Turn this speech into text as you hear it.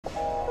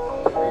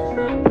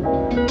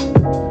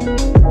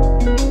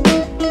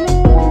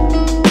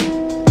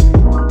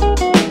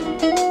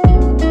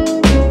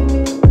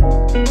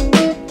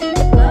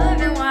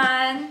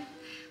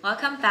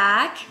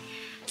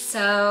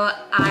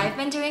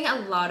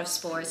lot of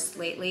sports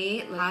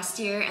lately. Last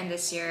year and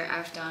this year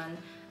I've done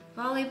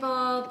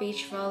volleyball,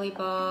 beach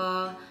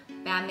volleyball,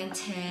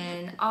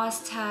 badminton,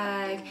 Oz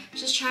tag,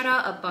 just tried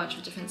out a bunch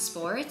of different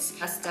sports.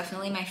 That's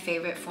definitely my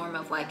favorite form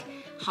of like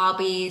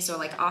hobbies or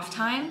like off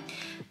time.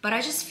 But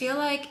I just feel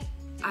like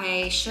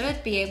I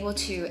should be able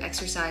to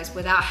exercise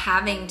without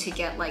having to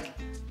get like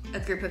a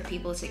group of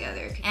people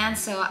together. And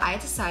so I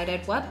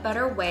decided what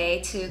better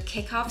way to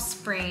kick off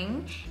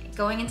spring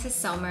going into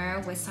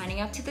summer with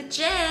signing up to the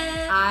gym.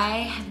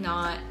 I have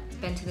not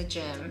been to the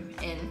gym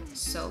in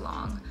so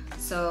long.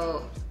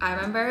 So I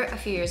remember a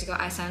few years ago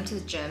I signed up to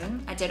the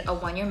gym. I did a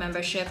 1-year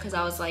membership because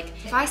I was like,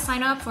 if I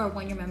sign up for a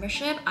 1-year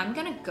membership, I'm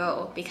gonna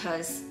go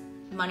because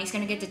money's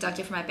gonna get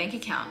deducted from my bank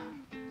account.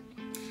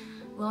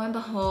 Lo and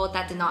behold,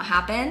 that did not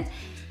happen.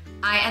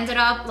 I ended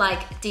up like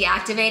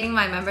deactivating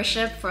my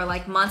membership for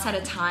like months at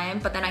a time,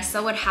 but then I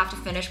still would have to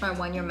finish my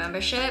 1-year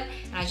membership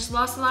and I just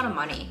lost a lot of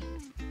money.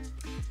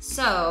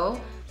 So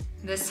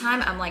this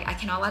time I'm like, I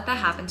cannot let that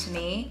happen to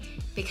me,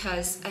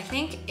 because I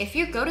think if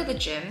you go to the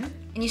gym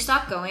and you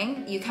stop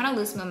going, you kind of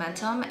lose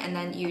momentum and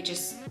then you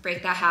just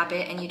break that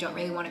habit and you don't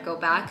really want to go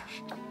back.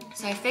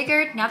 So I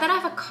figured now that I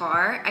have a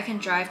car, I can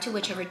drive to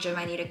whichever gym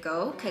I need to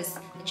go, because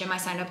the gym I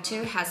signed up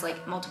to has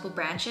like multiple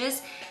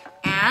branches.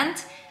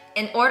 And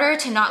in order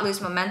to not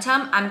lose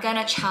momentum, I'm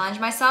gonna challenge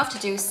myself to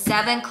do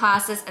 7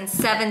 classes in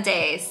 7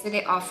 days.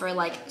 They offer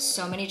like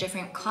so many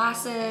different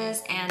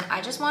classes and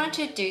I just wanted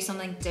to do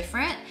something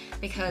different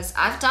because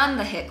I've done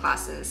the HIIT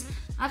classes.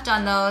 I've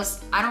done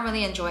those, I don't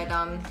really enjoy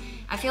them.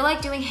 I feel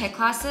like doing HIIT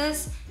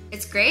classes,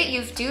 it's great,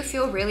 you do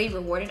feel really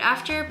rewarded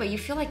after, but you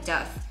feel like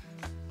death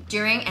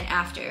during and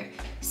after.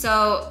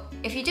 So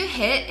if you do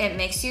HIIT, it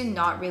makes you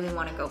not really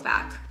wanna go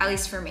back, at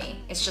least for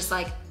me. It's just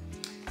like,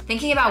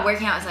 thinking about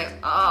working out is like,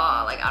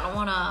 oh, like I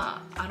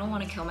don't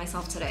wanna kill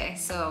myself today.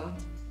 So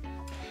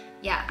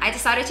yeah, I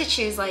decided to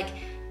choose like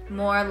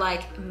more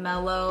like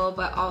mellow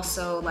but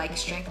also like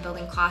strength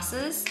building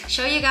classes.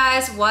 Show you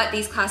guys what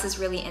these classes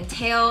really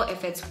entail,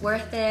 if it's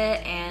worth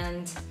it,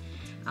 and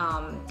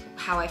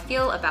how I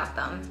feel about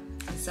them.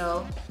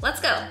 So let's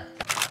go.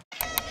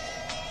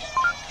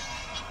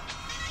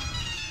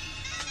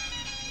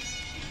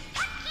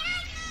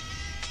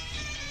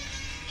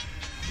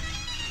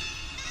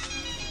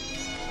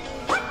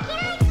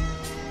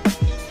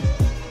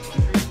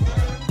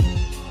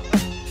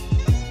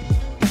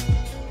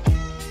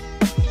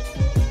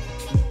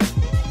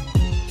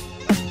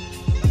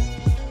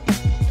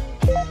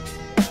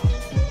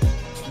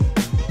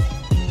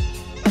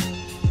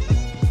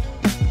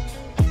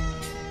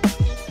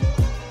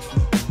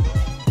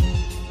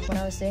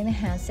 Doing the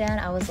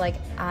handstand, I was like,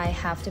 I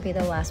have to be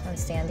the last one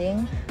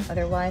standing,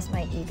 otherwise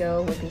my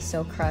ego would be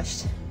so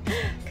crushed.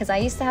 Because I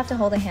used to have to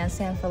hold a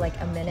handstand for like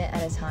a minute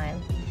at a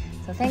time.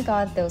 So thank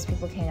God those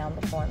people came down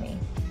before me.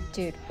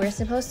 Dude, we're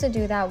supposed to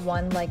do that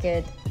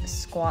one-legged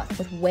squat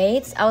with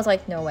weights. I was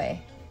like, no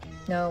way,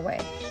 no way.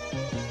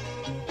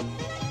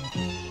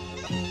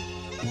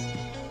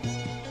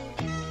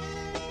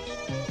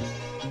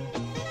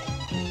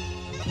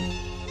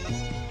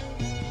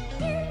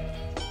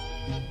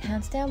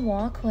 Handstand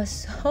walk was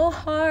so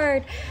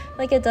hard.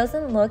 Like, it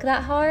doesn't look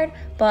that hard,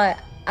 but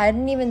I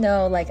didn't even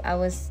know, like I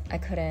was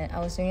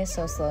doing it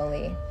so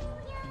slowly.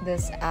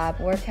 This ab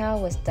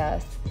workout was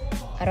death.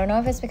 I don't know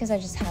if it's because I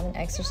just haven't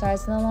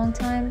exercised in a long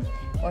time,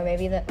 or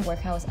maybe the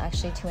workout was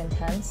actually too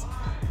intense.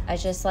 I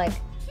just like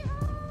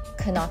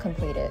could not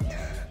complete it,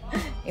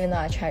 even though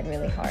I tried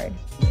really hard.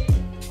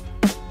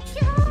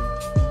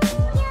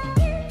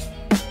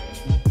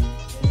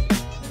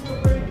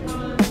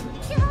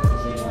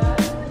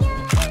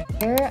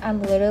 Here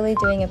I'm literally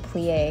doing a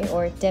plie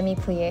or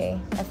demi-plie.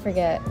 I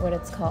forget what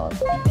it's called.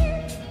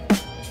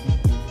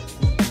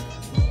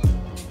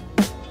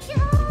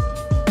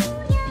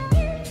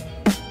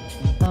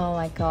 Oh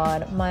my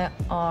god, my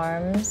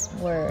arms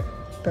were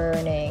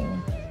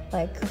burning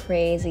like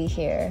crazy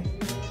here.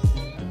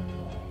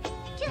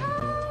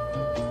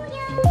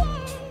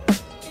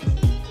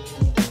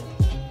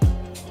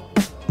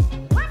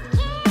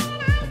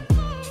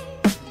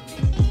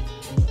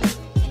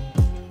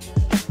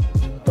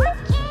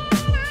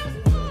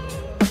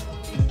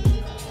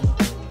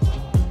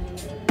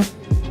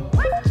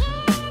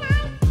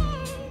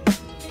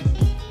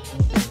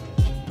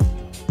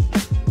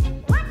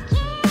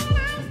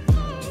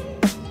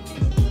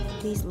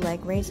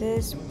 Leg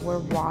raises were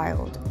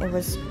wild. It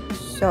was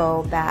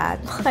so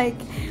bad. Like,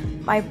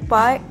 my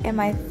butt and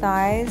my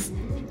thighs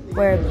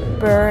were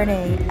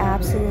burning,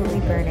 absolutely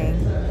burning.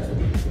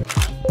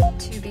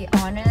 To be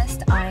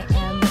honest, I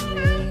am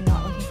really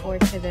not looking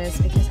forward to this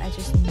because I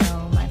just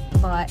know my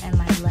butt and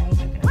my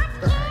legs are gonna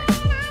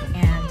burn.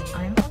 And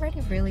I'm already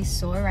really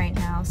sore right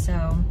now, so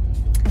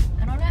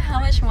I don't know how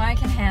much more I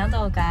can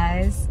handle,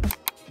 guys.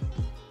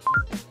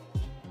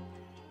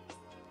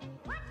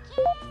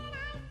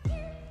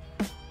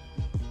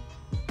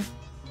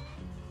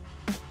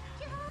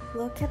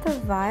 Look at the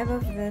vibe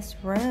of this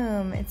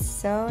room. It's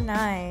so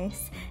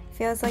nice. It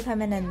feels like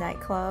I'm in a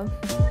nightclub.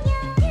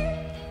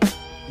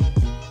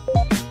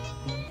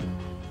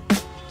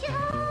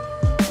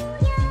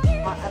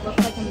 A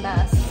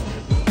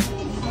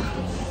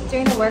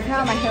During the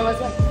workout, my hair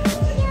was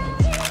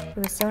like... It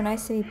was so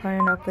nice to be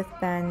partnered up with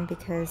Ben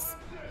because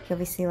he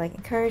obviously like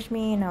encouraged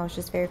me and I was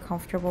just very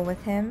comfortable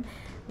with him.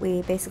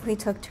 We basically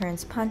took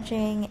turns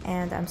punching,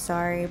 and I'm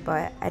sorry,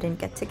 but I didn't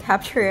get to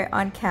capture it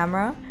on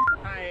camera.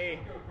 Hi.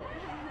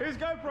 Whose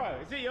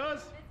GoPro? Is it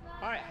yours?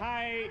 Hi,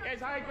 hi. Yes,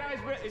 hi guys.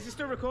 Is it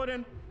still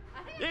recording?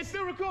 It's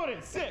still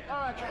recording. Sick. All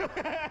right.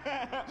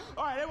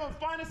 All right, everyone,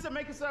 find us and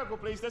make a circle,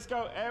 please. Let's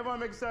go. Everyone,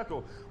 make a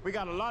circle. We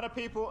got a lot of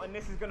people, and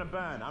this is gonna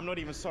burn. I'm not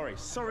even sorry.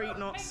 Sorry,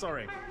 not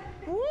sorry.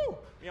 Woo!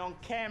 We're on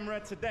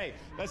camera today.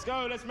 Let's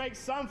go. Let's make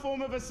some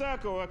form of a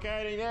circle,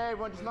 okay? Yeah,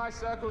 everyone, just nice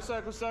circle,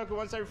 circle, circle.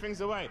 Once everything's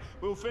away,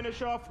 we'll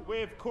finish off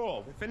with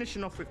core. We're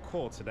finishing off with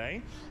core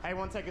today. Hey,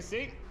 everyone, take a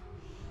seat.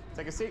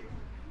 Take a seat.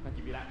 I'll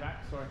give you that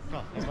back. Sorry.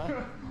 Oh, thanks,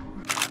 man.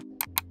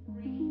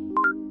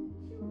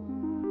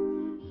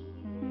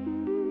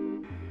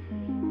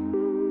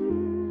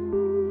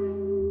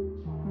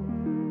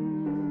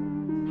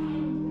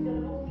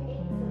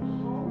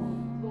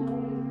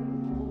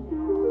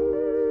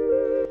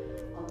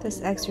 This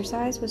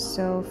exercise was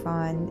so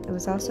fun. It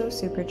was also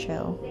super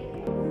chill.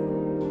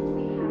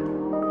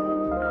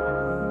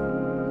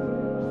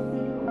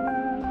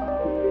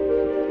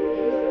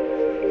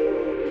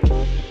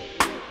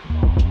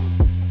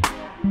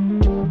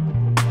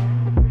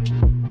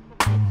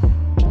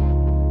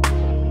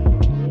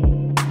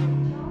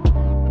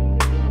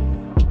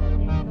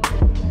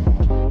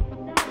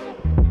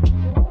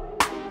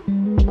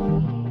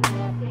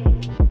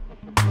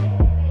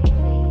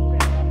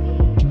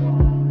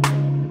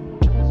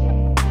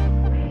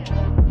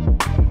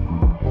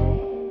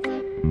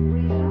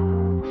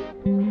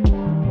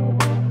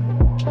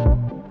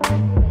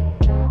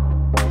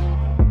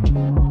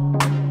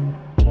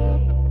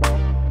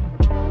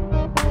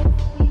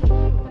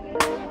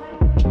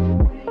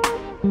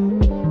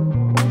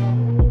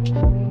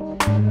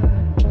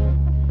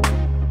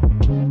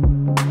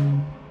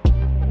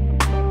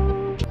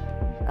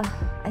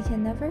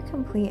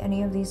 Complete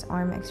any of these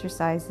arm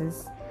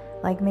exercises.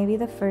 Like maybe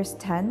the first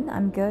 10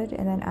 I'm good,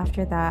 and then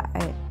after that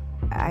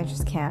I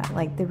just can't.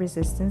 Like the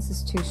resistance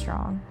is too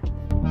strong.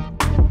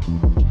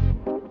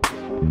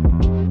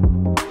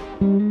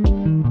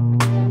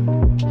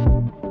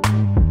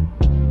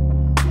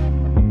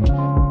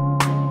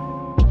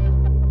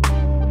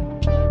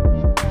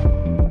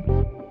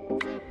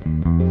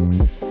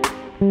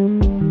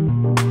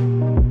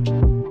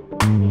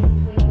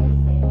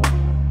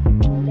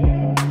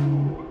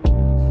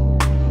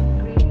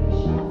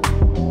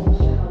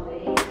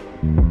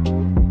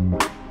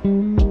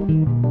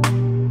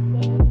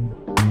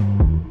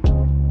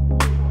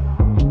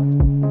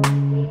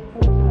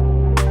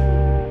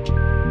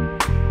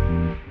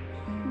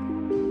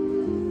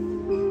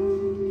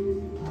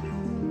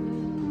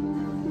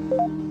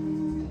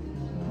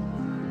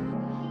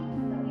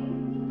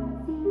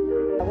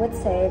 I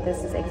would say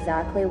this is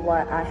exactly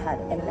what I had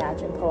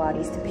imagined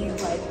Pilates to be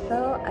like,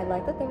 though. I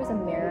like that there was a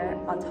mirror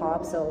on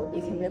top, so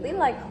you can really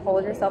like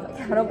hold yourself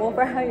accountable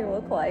for how you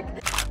look like.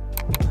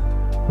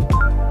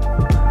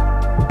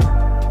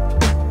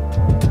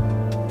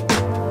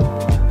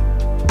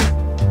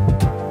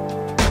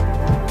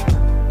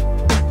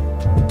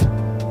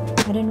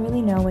 I didn't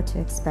really know what to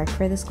expect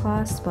for this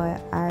class,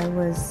 but I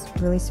was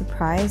really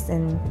surprised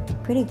and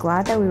pretty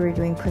glad that we were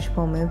doing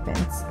push-pull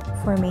movements.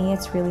 For me,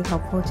 it's really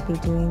helpful to be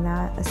doing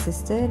that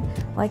assisted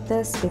like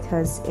this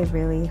because it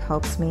really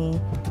helps me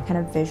kind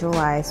of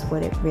visualize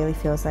what it really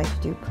feels like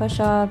to do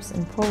push-ups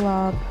and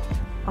pull-up.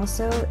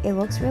 Also, it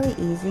looks really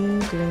easy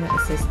doing it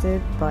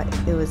assisted, but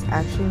it was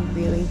actually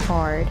really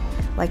hard.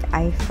 Like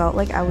I felt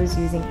like I was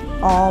using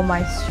all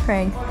my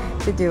strength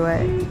to do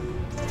it.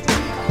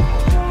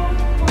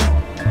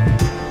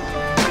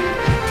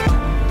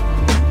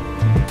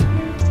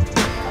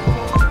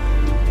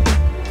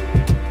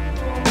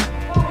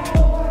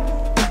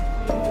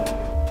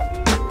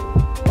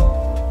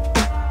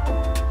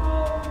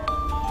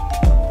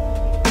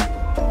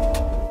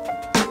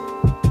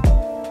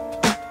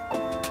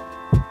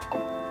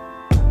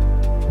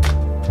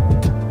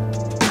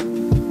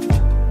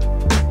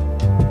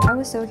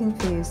 So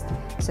confused,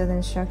 so the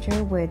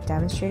instructor would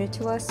demonstrate it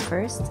to us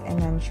first, and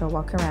then she'll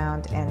walk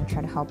around and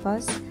try to help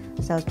us.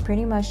 So I was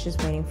pretty much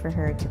just waiting for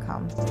her to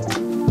come.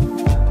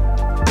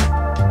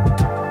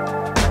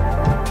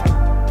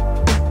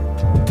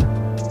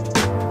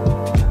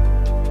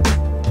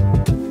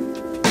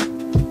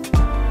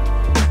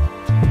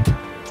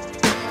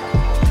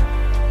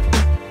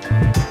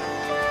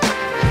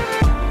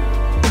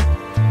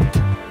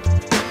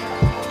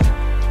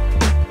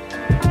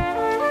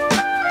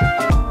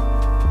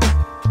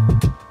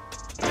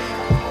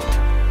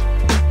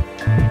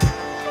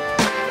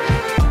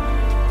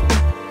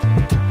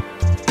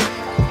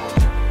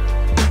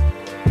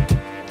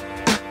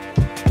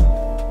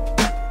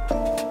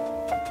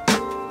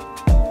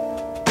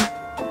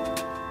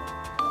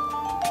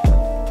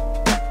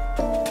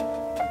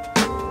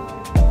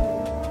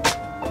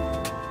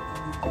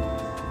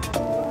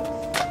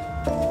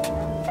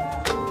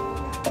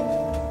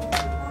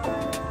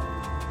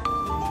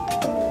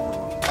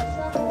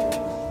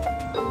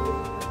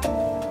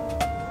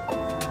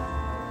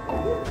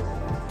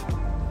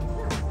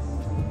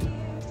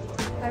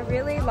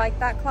 liked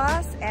that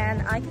class,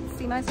 and I can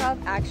see myself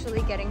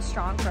actually getting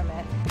strong from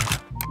it.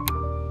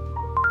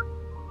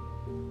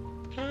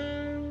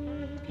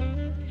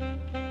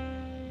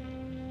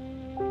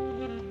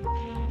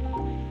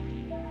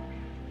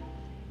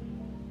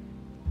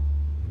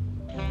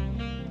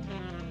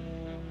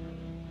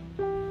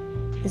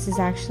 This is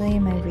actually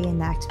my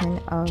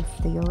reenactment of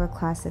the yoga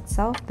class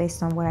itself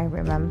based on what I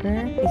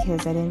remember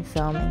because I didn't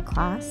film in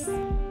class.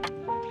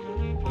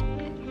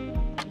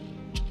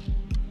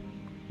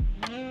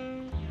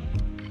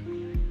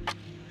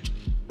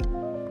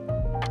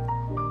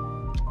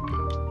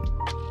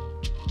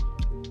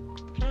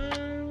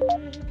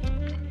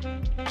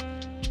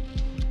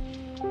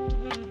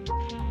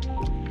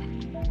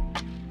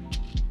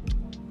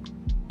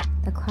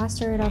 The class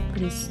started off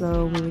pretty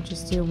slow. We would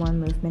just do one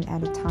movement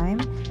at a time,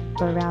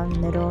 but around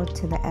middle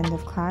to the end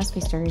of class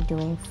we started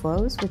doing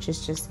flows, which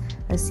is just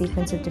a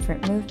sequence of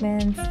different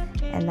movements,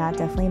 and that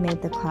definitely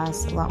made the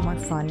class a lot more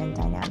fun and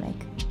dynamic.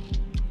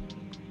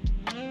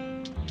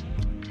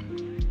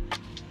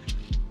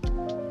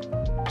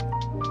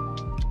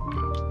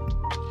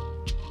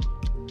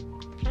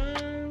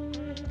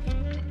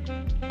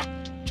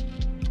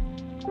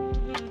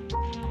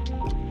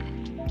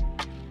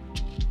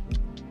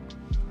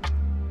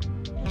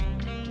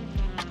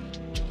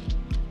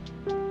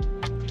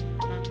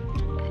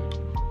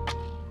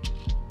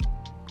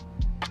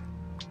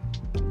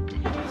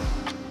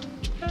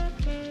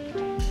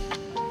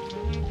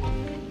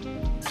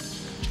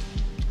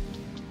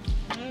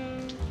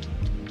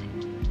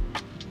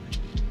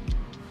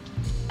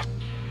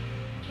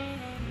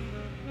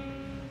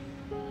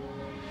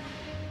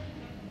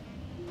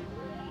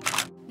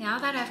 Now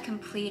that I've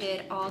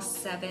completed all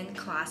 7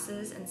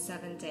 classes in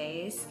 7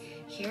 days,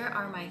 here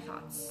are my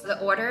thoughts. The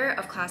order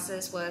of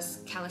classes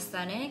was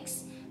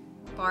calisthenics,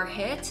 barre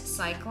HIIT,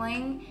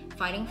 cycling,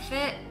 fighting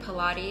fit,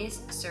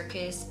 pilates,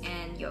 circus,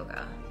 and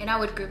yoga. And I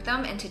would group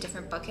them into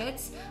different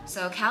buckets.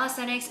 So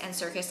calisthenics and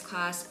circus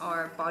class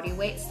are body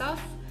weight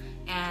stuff,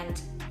 and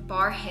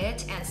barre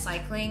HIIT and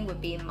cycling would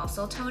be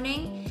muscle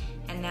toning,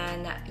 and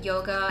then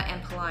yoga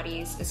and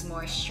Pilates is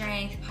more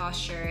strength,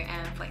 posture,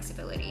 and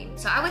flexibility.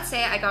 So I would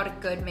say I got a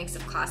good mix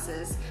of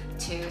classes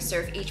to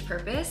serve each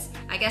purpose.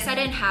 I guess I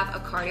didn't have a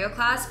cardio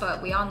class,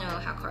 but we all know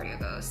how cardio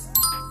goes.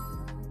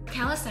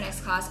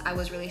 Calisthenics class, I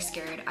was really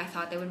scared. I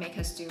thought they would make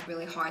us do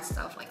really hard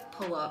stuff like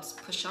pull-ups,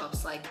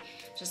 push-ups,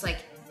 just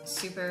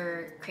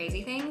super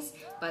crazy things,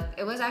 but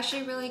it was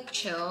actually really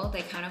chill.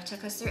 They kind of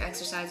took us through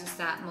exercises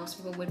that most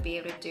people would be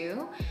able to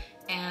do,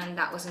 and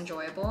that was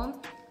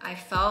enjoyable. I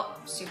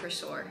felt super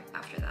sore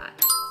after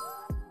that.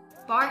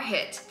 Barre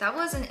HIIT, that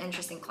was an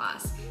interesting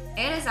class.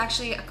 It is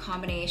actually a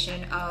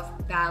combination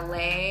of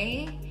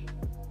ballet,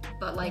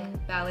 but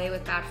like ballet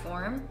with bad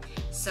form.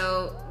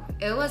 So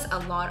it was a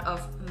lot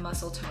of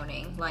muscle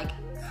toning, like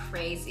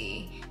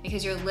crazy,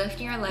 because you're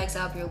lifting your legs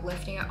up, you're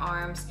lifting your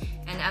arms,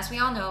 and as we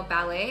all know,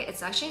 ballet,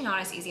 it's actually not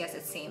as easy as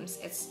it seems.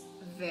 It's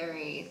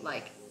very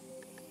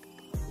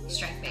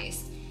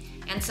strength-based.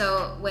 And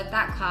so with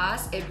that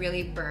class, it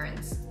really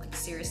burns,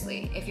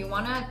 seriously. If you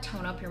want to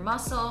tone up your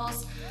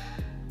muscles,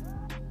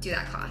 do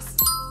that class.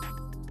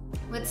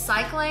 With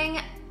cycling,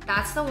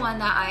 that's the one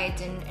that I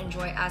didn't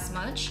enjoy as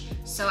much.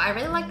 So I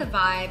really like the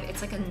vibe.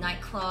 It's like a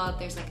nightclub.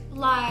 There's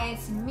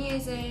lights,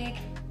 music,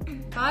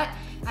 but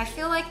I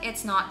feel like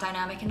it's not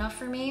dynamic enough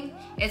for me.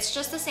 It's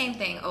just the same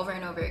thing over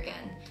and over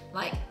again.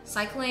 Like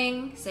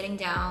cycling, sitting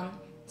down,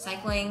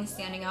 cycling,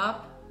 standing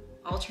up,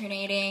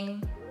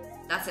 alternating.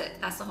 That's it.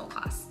 That's the whole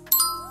class.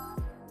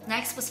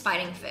 Next was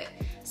fighting fit.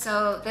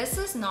 So this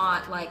is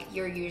not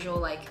your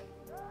usual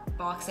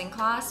boxing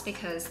class,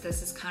 because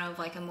this is kind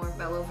of a more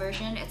velo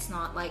version. It's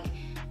not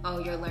oh,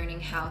 you're learning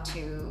how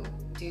to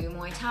do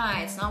Muay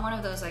Thai. It's not one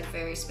of those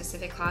very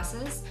specific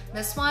classes.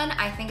 This one,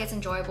 I think it's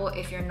enjoyable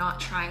if you're not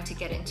trying to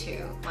get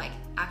into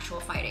actual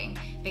fighting,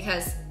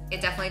 because it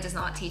definitely does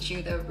not teach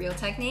you the real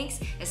techniques.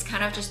 It's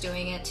kind of just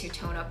doing it to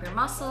tone up your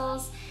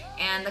muscles.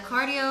 And the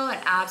cardio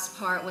and abs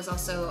part was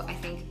also, I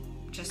think,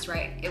 just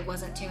right. It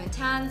wasn't too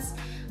intense.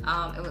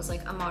 It was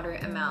a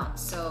moderate amount.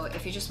 So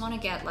if you just want to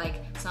get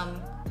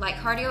some light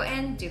cardio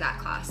in, do that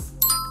class.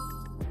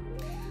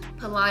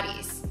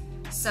 Pilates.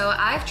 So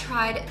I've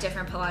tried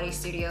different Pilates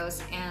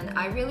studios and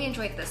I really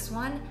enjoyed this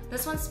one.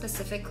 This one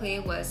specifically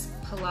was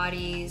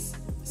Pilates'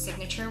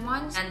 signature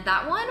one, and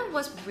that one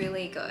was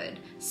really good.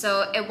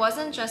 So it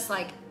wasn't just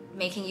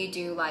making you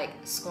do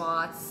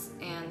squats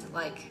and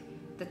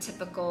the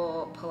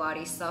typical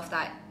Pilates stuff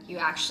that you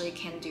actually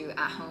can do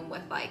at home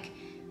with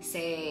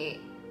say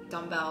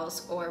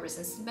dumbbells or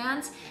resistance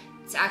bands.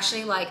 It's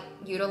actually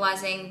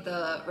utilizing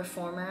the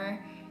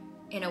reformer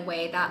in a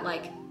way that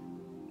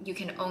you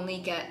can only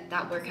get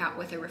that workout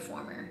with a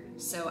reformer.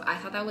 So I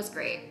thought that was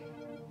great.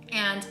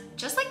 And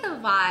just the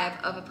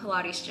vibe of a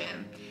Pilates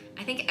gym,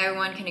 I think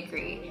everyone can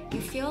agree. You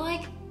feel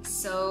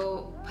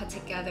so put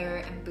together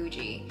and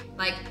bougie.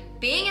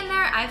 Being in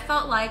there, I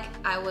felt like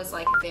I was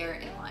there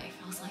in life.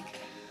 I was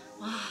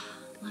wow,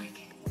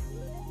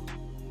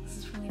 this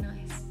is really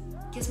nice.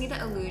 Gives me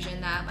the illusion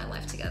that I have my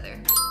life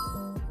together.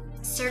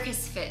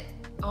 Circus fit.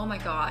 Oh my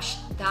gosh,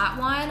 that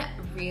one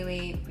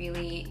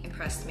really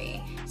impressed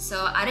me.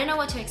 So I didn't know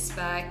what to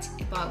expect,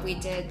 but we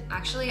did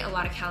actually a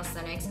lot of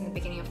calisthenics in the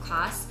beginning of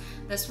class.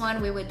 This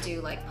one we would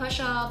do like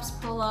push-ups,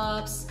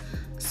 pull-ups,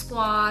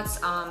 squats,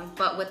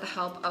 but with the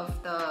help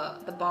of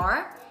the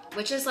bar,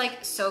 which is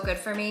like so good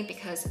for me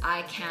because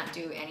I can't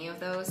do any of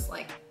those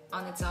like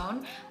on its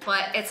own,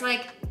 but it's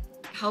like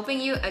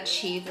helping you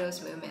achieve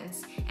those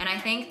movements. And I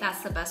think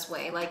that's the best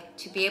way, like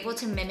to be able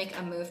to mimic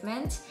a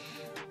movement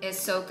is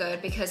so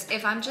good, because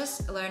if I'm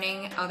just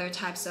learning other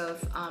types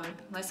of,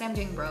 let's say I'm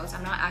doing rows,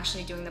 I'm not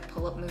actually doing the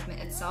pull-up movement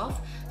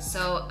itself,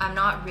 so I'm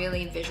not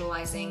really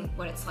visualizing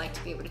what it's like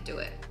to be able to do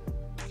it.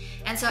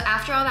 And so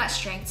after all that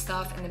strength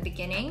stuff in the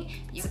beginning,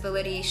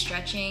 usability,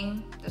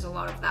 stretching, there's a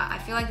lot of that. I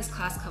feel like this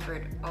class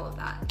covered all of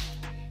that.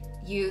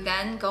 You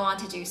then go on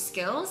to do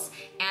skills,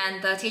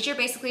 and the teacher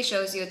basically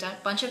shows you a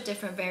bunch of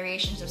different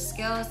variations of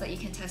skills that you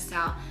can test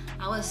out.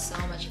 That was so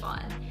much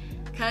fun,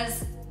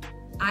 because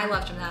I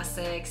love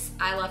gymnastics,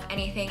 I love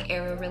anything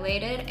aerial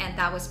related, and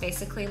that was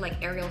basically like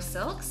aerial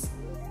silks.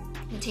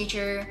 The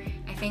teacher,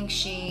 I think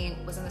she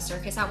was in the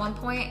circus at one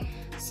point,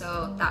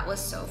 so that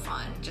was so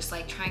fun. Just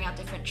like trying out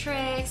different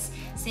tricks,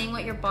 seeing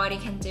what your body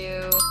can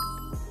do.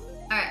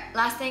 Alright,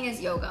 last thing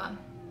is yoga.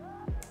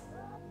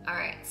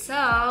 Alright,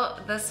 so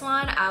this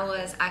one I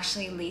was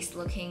actually least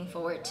looking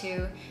forward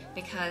to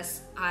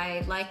because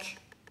I like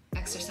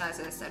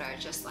exercises that are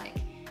just like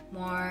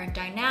more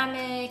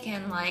dynamic,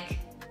 and like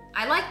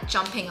I like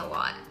jumping a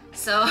lot.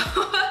 So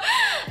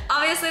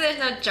obviously there's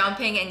no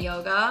jumping in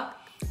yoga,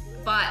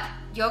 but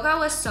yoga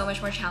was so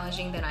much more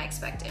challenging than I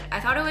expected. I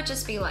thought it would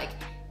just be like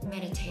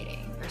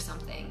meditating or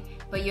something,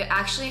 but you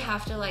actually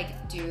have to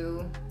like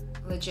do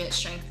legit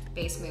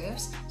strength-based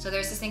moves. So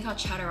there's this thing called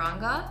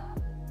chaturanga.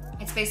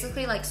 It's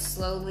basically like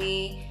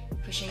slowly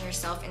pushing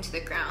yourself into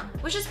the ground,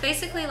 which is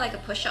basically like a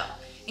push-up.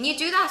 And you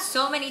do that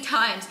so many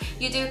times.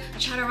 You do a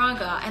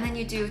chaturanga, and then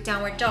you do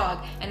downward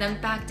dog, and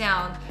then back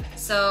down.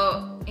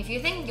 So if you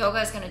think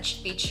yoga is gonna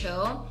be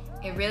chill,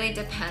 it really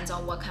depends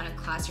on what kind of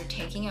class you're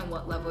taking and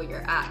what level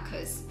you're at,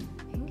 because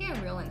it can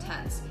get real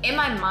intense. In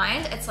my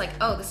mind, it's like,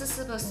 oh, this is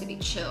supposed to be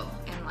chill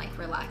and like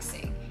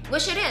relaxing,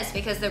 which it is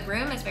because the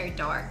room is very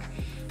dark,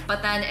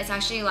 but then it's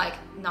actually like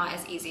not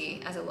as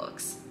easy as it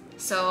looks.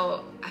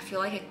 So I feel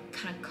like a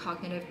kind of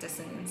cognitive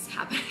dissonance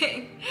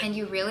happening. And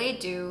you really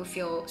do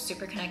feel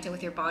super connected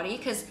with your body,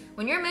 because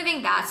when you're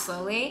moving that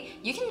slowly,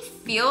 you can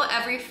feel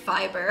every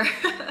fiber.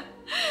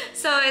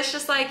 So it's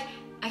just like,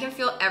 I can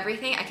feel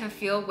everything. I can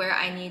feel where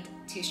I need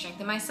to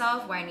strengthen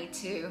myself, where I need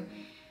to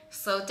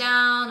slow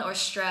down or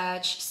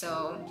stretch.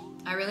 So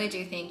I really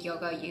do think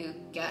yoga, you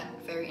get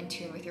very in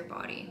tune with your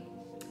body.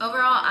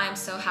 Overall, I'm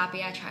so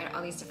happy I tried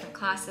all these different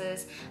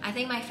classes. I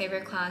think my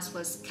favorite class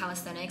was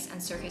calisthenics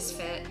and circus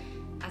fit.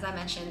 As I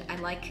mentioned, I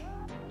like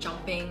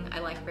jumping, I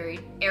like very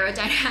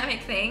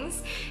aerodynamic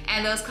things,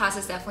 and those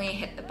classes definitely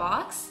hit the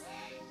box.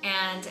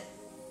 And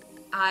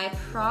I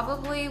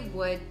probably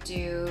would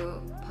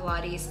do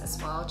Pilates as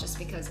well, just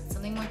because it's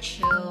something more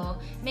chill,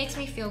 makes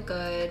me feel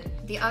good.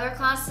 The other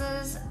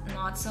classes,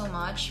 not so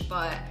much,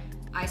 but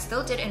I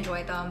still did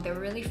enjoy them. They were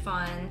really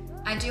fun.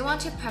 I do want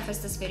to preface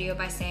this video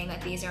by saying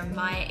that these are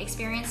my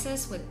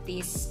experiences with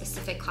these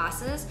specific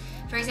classes.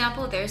 For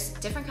example, there's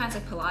different kinds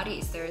of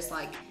Pilates. There's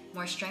like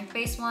more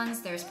strength-based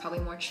ones, there's probably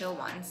more chill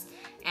ones.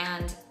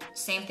 And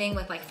same thing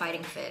with like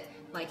fighting fit.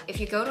 Like if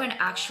you go to an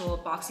actual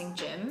boxing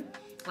gym,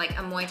 like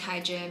a Muay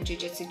Thai gym,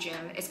 Jiu-Jitsu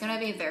gym, it's gonna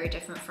be very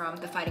different from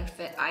the fighting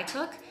fit I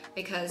took,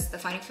 because the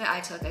fighting fit I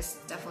took is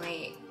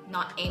definitely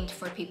not aimed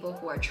for people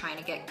who are trying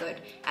to get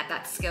good at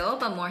that skill,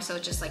 but more so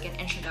just like an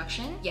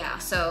introduction. Yeah,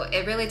 so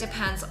it really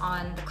depends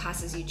on the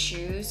classes you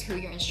choose, who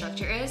your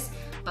instructor is,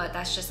 but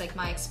that's just like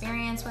my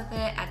experience with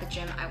it at the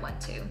gym I went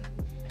to.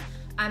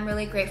 I'm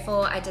really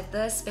grateful I did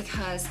this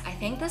because I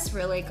think this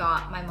really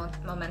got my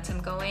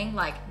momentum going.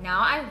 Like now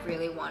I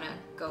really wanna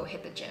go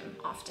hit the gym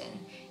often.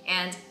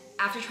 And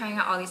after trying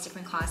out all these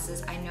different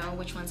classes, I know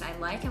which ones I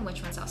like and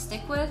which ones I'll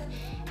stick with,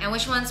 and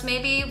which ones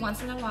maybe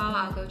once in a while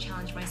I'll go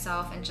challenge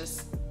myself and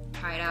just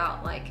try it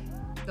out, like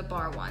the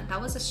bar one.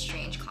 That was a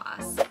strange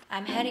class.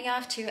 I'm heading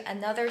off to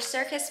another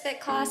circus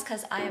fit class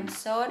because I am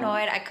so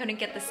annoyed I couldn't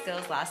get the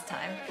skills last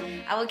time.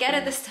 I will get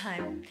it this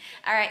time.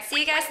 All right, see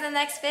you guys in the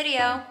next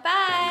video.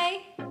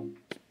 Bye!